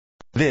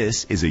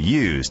This is a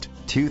used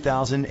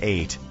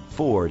 2008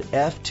 Ford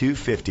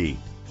F-250,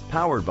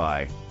 powered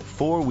by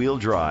four-wheel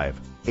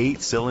drive,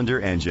 8-cylinder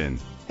engine,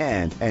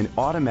 and an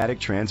automatic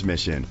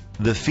transmission.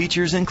 The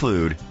features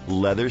include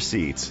leather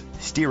seats,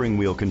 steering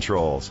wheel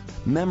controls,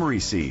 memory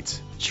seats,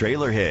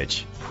 trailer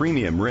hitch,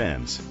 premium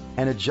rims,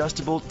 an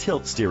adjustable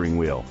tilt steering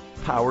wheel,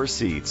 power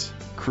seats,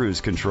 cruise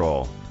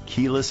control,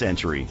 keyless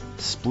entry,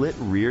 split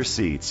rear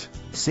seats.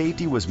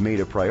 Safety was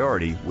made a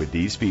priority with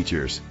these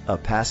features: a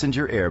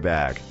passenger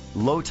airbag,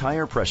 low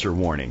tire pressure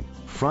warning,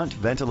 front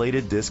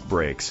ventilated disc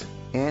brakes,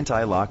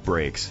 anti-lock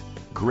brakes.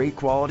 Great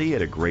quality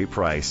at a great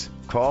price.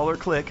 Call or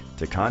click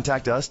to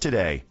contact us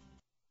today.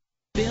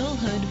 Bill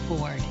Hood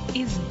Ford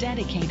is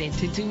dedicated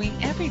to doing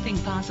everything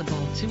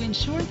possible to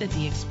ensure that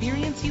the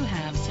experience you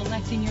have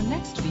selecting your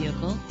next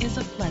vehicle is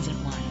a pleasant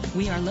one.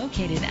 We are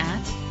located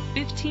at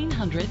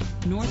 1500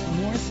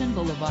 North Morrison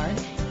Boulevard,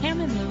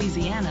 Hammond,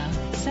 Louisiana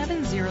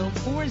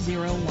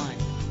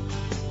 70401.